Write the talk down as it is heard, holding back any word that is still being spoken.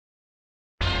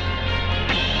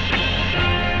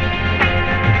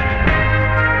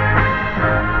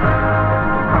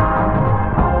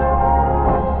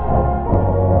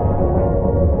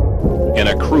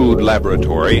crude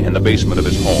laboratory in the basement of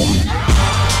his home.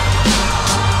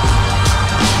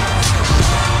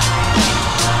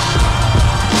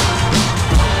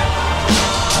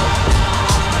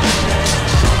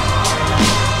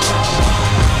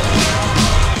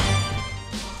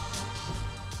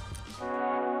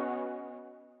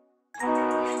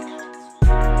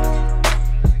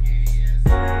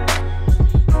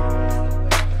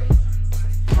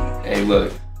 Hey,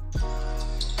 look.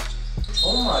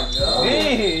 Oh my god.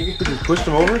 Dang. You just pushed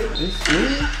him over?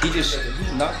 He just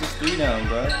knocked his 3 down,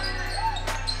 bro.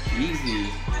 Easy.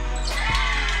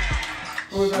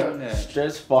 What was that?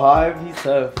 Stretch 5, he's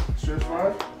tough. Stretch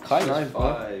 5? Kai Stretch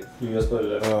 5. You guys play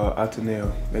that?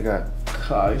 Ateneo. They got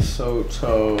Kai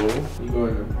Sotto. you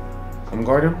guarding him. I'm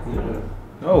guarding him? Yeah.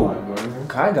 No. I'm guarding him.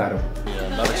 Kai got him. Yeah,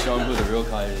 I'm about to show him who the real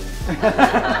Kai is.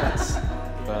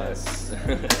 Facts.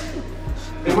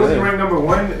 Hey, was he ranked number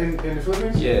 1 in the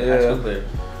Philippines? Yeah, that's what player.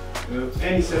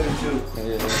 And he's 7'2".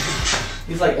 Yeah.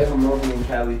 He's like Evan Morgan in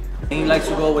Cali. He likes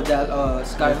to go with that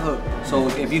sky hook. So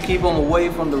if you keep him away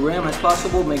from the rim as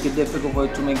possible, make it difficult for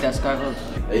him to make that sky hook.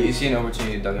 Hey, you see an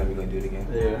opportunity to dunk him, you gonna do it again?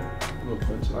 Yeah. I'm gonna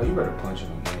punch him. Oh, you better punch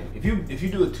him again. If you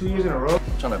do it 2 years in a row.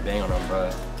 I'm trying to bang on him, bro.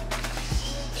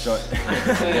 They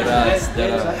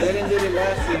didn't do it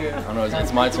last year. I don't know,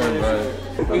 it's my turn, bro.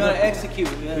 We're gonna execute.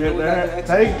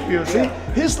 Thank you. See,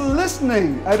 he's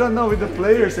listening. I don't know with the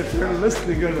players if they're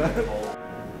listening or not.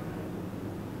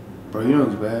 Bro, you know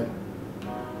who's bad?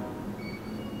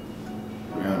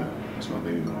 Rihanna. That's my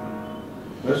baby mama.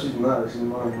 No, she's not. She's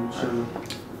mine.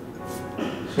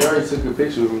 She already took a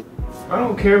picture with me. I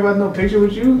don't care about no picture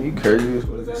with you. You crazy?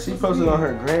 She posted on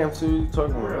her gram too. You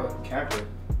talking about? Bro, Capra.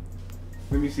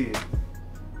 Let me see it.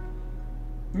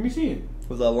 Let me see it.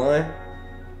 Was I lying?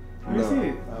 Let me see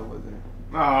it. I wasn't.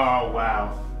 Oh,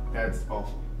 wow. That's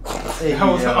awful. Hey, That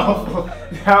was awful.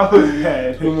 That was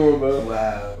bad. Come on, bro.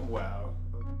 Wow.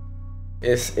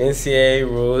 It's NCAA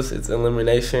rules. It's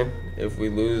elimination. If we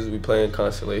lose, we play in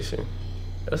consolation.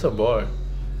 That's a bar.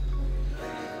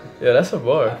 Yeah, that's a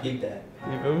bar. Keep that.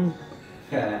 You feel me?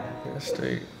 Yeah,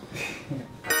 straight.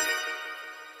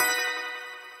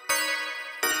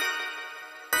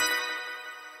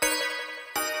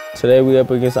 Today we up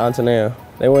against Ateneo.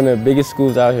 They one of the biggest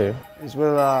schools out here. It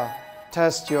will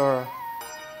test your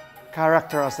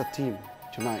character as a team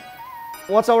tonight.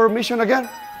 What's our mission again?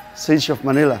 Siege of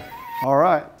Manila. All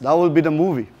right, that will be the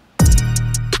movie.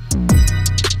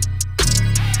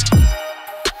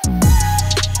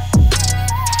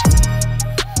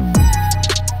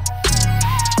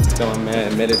 Got my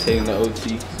man meditating the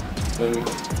OT. Feel me?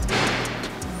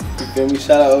 You feel me?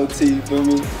 Shout out OT. You feel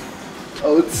me?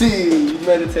 OT, you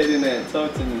meditating that?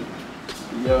 Talk to me.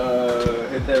 Yo,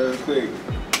 hit that real quick.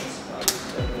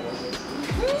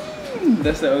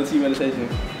 That's the OT meditation.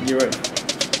 You're right.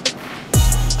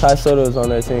 Kai Sotto is on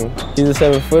that team. He's a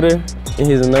 7-footer, and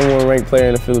he's the #1 ranked player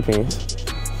in the Philippines.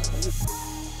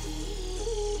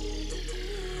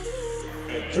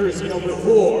 Jersey number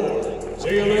 4,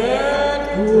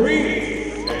 Jalen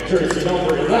Green. And jersey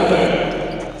number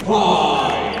 11,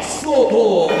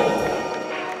 Sotto.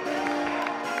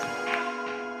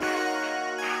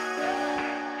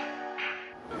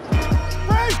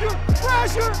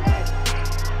 Pressure!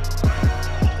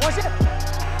 Watch it!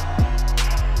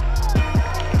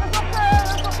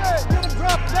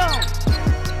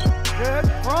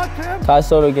 Kai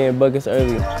Sotto getting buckets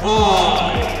early.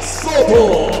 Sotto.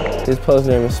 His post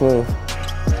game is smooth.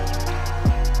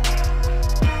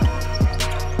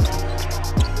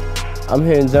 I'm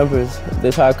hitting jumpers. If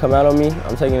they try to come out on me,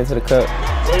 I'm taking it to the cup.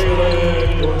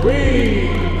 Jalen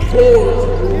Green,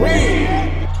 4-3.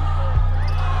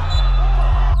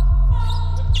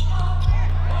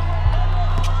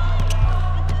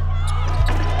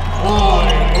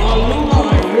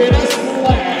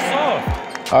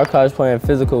 Our coach playing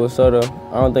physical with Sotto.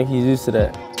 I don't think he's used to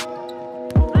that.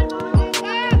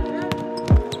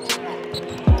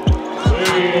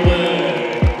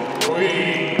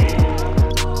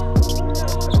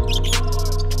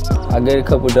 I get a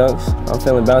couple dunks. I'm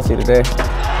feeling bouncy today.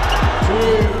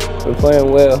 We're playing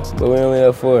well, but we only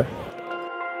have 4.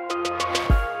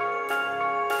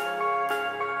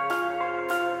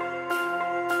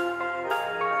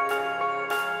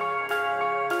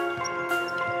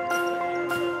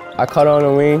 I caught her on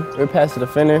the wing, we're past the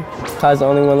defender. Kai's the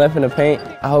only one left in the paint.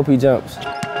 I hope he jumps.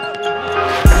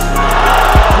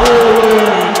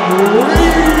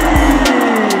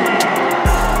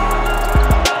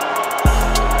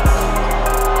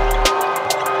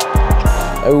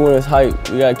 Everyone is hyped.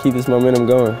 We gotta keep this momentum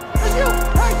going.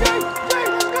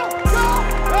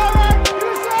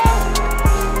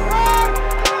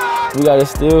 We got a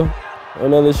steal,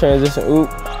 another transition oop.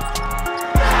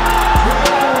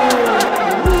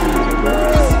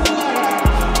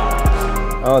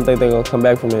 don't think they're gonna come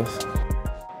back from this.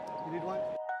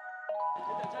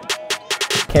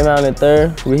 Came out in the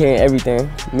third, we hitting everything.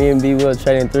 Me and B Will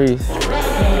trading threes.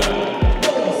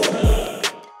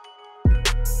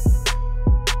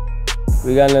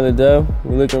 We got another dub.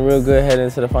 We're looking real good heading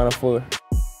into the Final Four.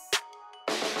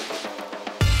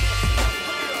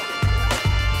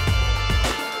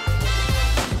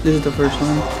 This is the first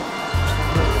one.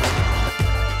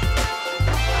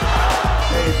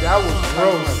 Hey, that was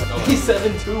gross. He's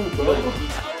 7'2", bro.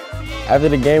 After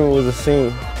the game, it was a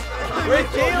scene. Where's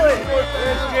Jalen?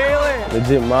 Where's Jalen?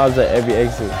 Legit mobs at every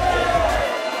exit.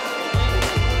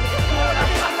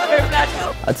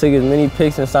 I took as many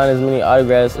pics and signed as many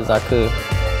autographs as I could.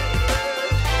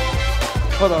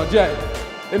 Hold on, Jack.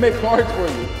 They make cards for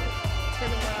you.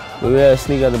 But we had to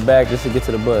sneak out the back just to get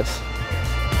to the bus.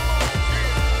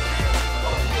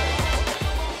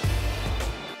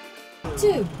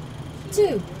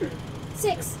 Two,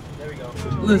 6.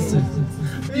 Listen,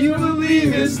 you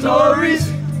believe in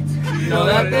stories, you know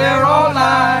that they're all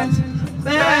lies.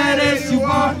 Bad as you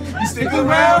are, you stick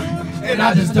around, and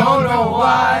I just don't know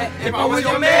why. If I was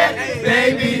your man,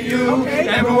 baby, you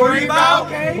never worry about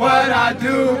what I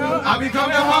do. I'll be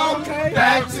coming home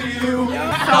back to you.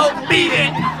 Don't beat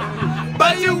it,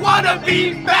 but you wanna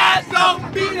be bad,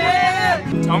 don't beat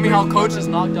it. Tell me how Coach is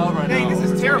knocked out right now. This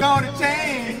is terrible. Gonna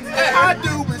change. I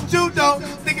do, but you don't.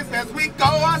 Think it's best we go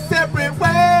our separate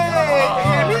ways.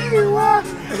 And you are,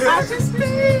 I should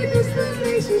stay in this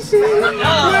relationship. When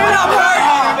I'm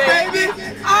hurt, baby,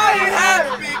 I ain't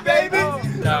happy, baby.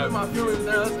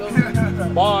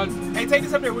 Bond. Hey, take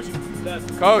this up there with you.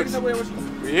 Coach. Take this up there with you.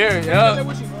 We're here, yeah. I'm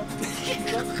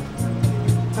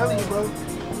telling you, bro.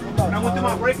 When I went through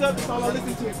my breakup, that's all I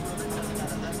listened to.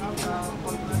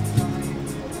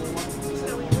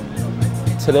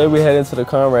 Today we head into the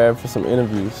Conrad for some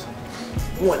interviews.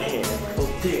 One hand, oh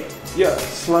dear. Yeah,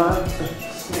 slide,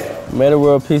 snap. Meta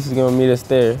World Peace is gonna meet us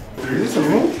there. Is this a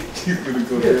room? He's gonna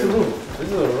go there. It's a room. This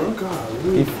is a room? God,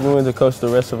 really? He flew in to coach the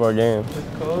rest of our games. It's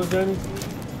cold, Johnny?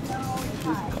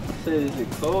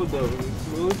 It's cold though. It's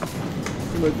smooth.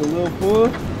 Like a little pool.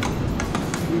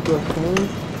 We go clean.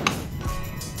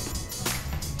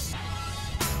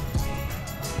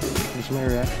 What's my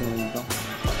reaction when you go?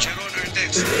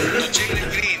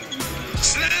 Jalen Green.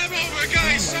 Slam over,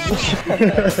 guys! Sotto!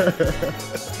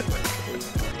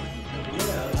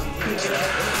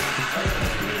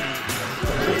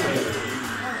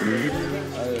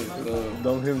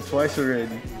 Dumped him twice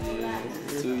already.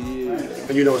 2 years.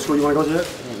 And you know what school you want to go to yet?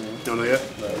 You don't know yet?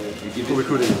 Who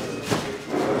recruited you?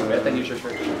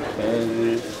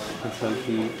 Kansas,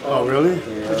 Kentucky. Oh, really?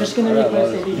 Yeah. We're just gonna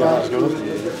request it.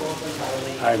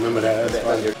 Yeah. I remember that. That's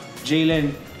fine.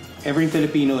 Jalen, every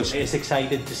Filipino is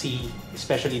excited to see,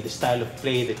 especially the style of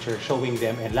play that you're showing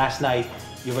them. And last night,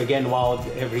 you've again wowed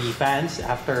every fans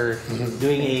after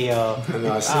doing a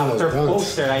after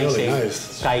posterizing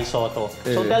Sky Sotto.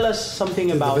 So tell us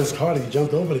something about. Vince Carter, he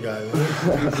jumped over the guy, man.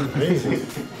 This is amazing.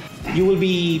 You will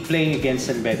be playing against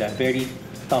Sanbeda, very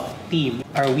tough team.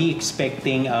 Are we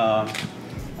expecting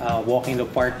walk in the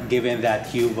park given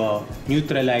that you've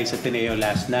neutralized Ateneo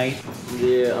last night?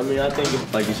 Yeah, I mean, I think,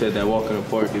 like you said, that walk in the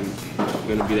park is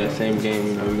going to be that same game.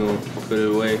 You know, we're going to put it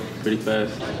away pretty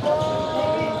fast.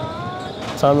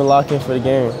 Time to lock in for the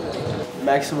game.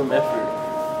 Maximum effort.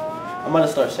 I'm going to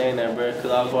start saying that, bro,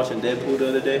 because I was watching Deadpool the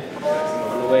other day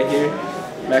on the way here.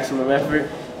 Maximum effort.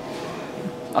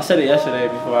 I said it yesterday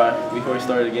before we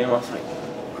started the game. I was like,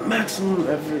 maximum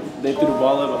effort. They threw the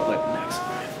ball up. I was like,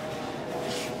 maximum effort.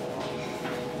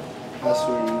 That's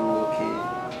where you know, okay.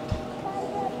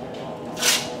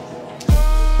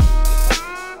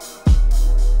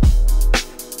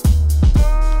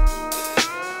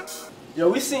 Yo,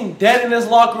 we seen dead in this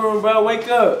locker room, bro. Wake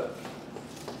up.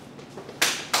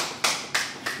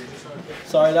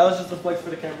 Sorry, that was just a flex for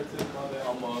the camera, too.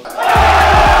 My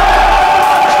bad.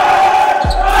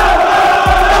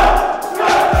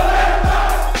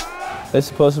 They're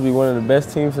supposed to be one of the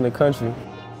best teams in the country.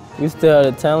 We still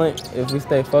have the talent. If we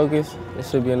stay focused, it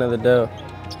should be another dub.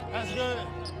 That's good.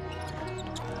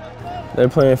 They're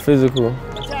playing physical.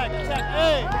 Attack,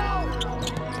 hey!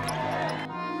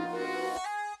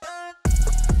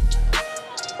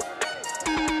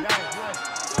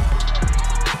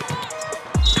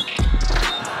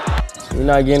 We're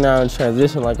not getting out in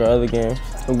transition like our other games.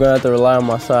 I'm gonna have to rely on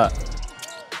my shot.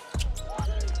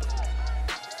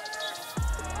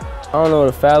 I don't know what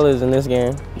a foul is in this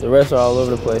game. The rest are all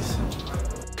over the place.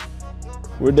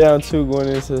 We're down 2 going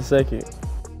into the second.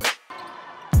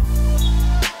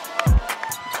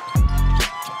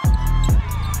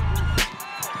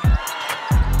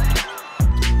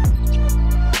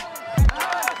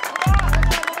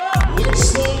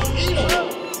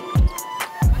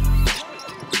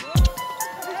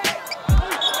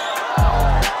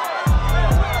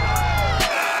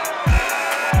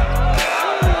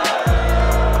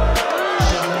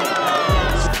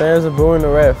 Fans are booing the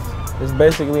ref. It's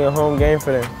basically a home game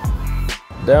for them.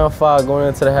 Down 5 going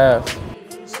into the half.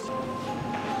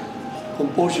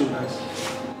 Composure, guys.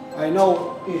 I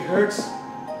know it hurts.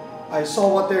 I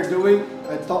saw what they're doing.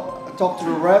 I talked to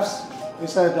the refs. They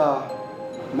said,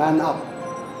 man up.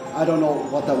 I don't know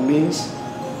what that means,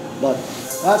 but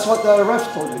that's what the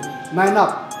refs told me. Man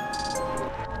up.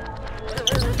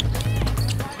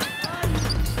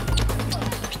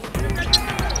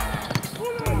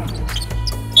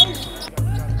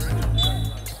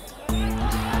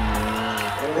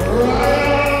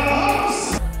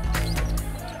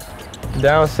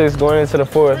 Down 6 going into the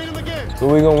 4th. So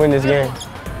we gonna win this game.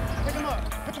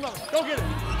 Go get it.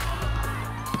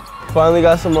 Finally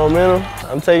got some momentum.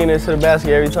 I'm taking it to the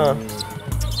basket every time.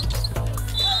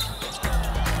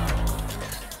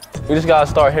 We just gotta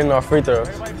start hitting our free throws.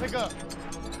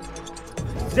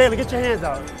 Jalen, get your hands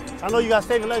out. I know you got to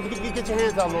save your legs, but get your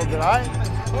hands out a little bit, all right?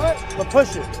 What? But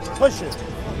push it, push it.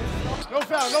 No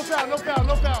foul, no foul, no foul,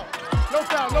 no foul. No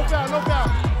foul, no foul, no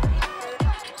foul.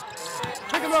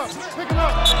 Pick him up,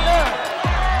 yeah.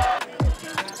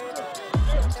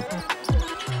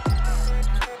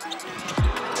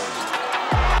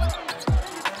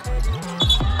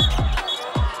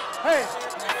 Hey.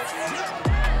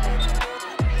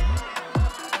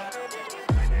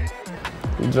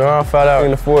 Jerron fouled out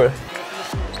in the 4th.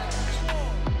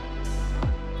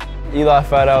 Eli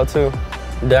fouled out too.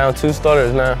 Down 2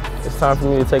 starters now. It's time for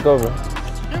me to take over.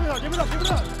 Give it up, give it up, give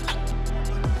it up.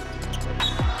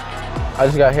 I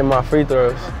just gotta hit my free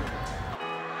throws.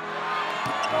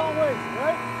 Long way,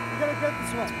 right? You gotta get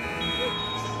this one.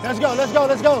 Let's go, let's go,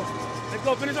 let's go. Let's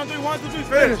go, finish on 3, 1, 2, 3,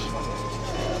 finish.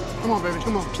 Come on, baby,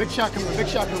 come on. Big shot coming, big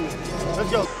shot coming.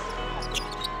 Let's go.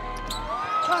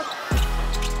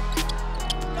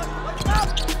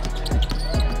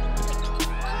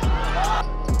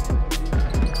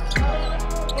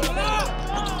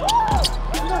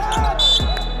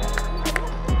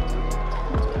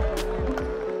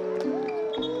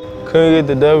 Couldn't get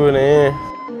the double in the end.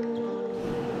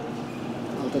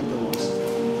 I'll take the loss.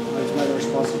 It's my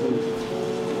responsibility.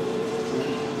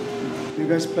 You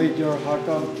guys played your heart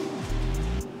out.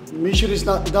 Mission is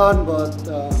not done, but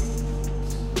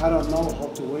I don't know how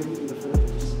to win in the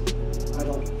Philippines. I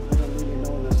don't really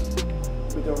know that.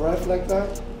 With a ref like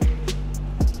that,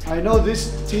 I know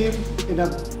this team in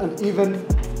an even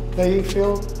playing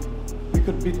field, we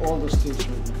could beat all those teams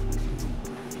right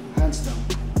now. Hands down.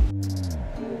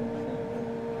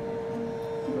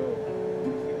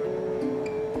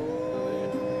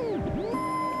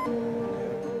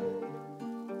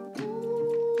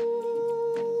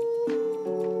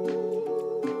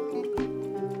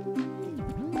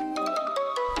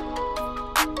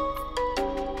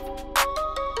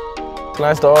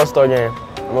 Tonight's the All-Star game.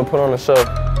 I'm gonna put on a show.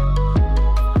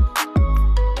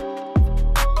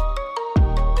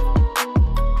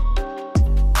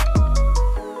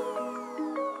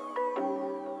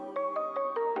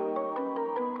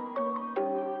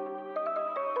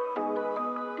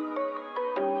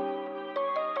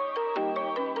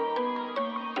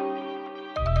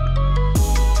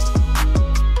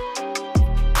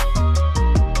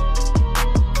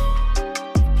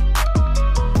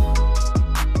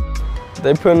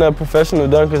 They putting up professional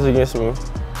dunkers against me,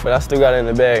 but I still got it in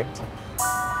the bag.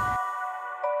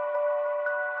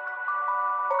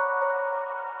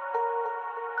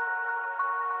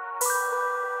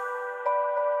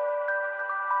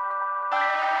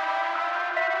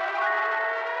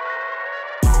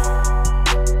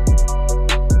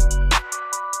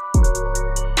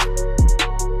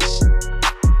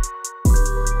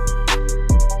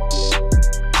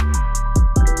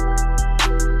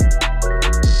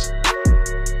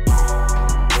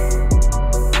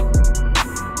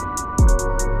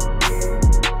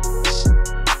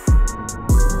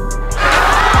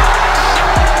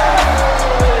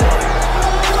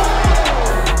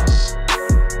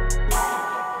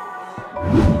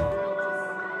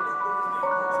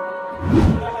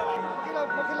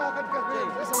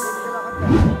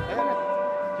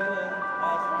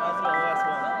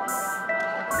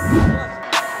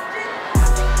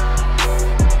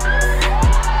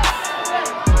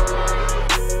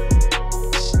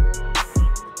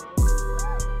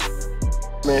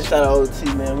 Man, shout out OT,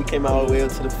 man. We came all the way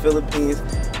up to the Philippines.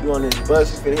 We on this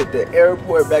bus. We finna hit the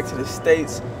airport back to the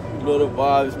States. You know the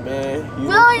vibes, man.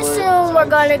 Really soon we're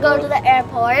gonna go to the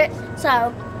airport,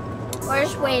 so we're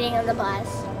just waiting on the bus.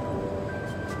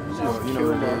 You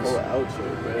know my whole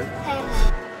outfit, man.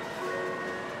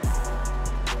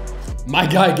 My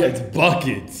guy gets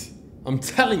buckets. I'm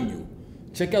telling you.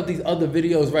 Check out these other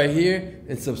videos right here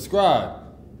and subscribe.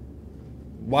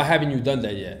 Why haven't you done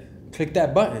that yet? Click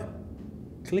that button.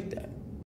 Click that.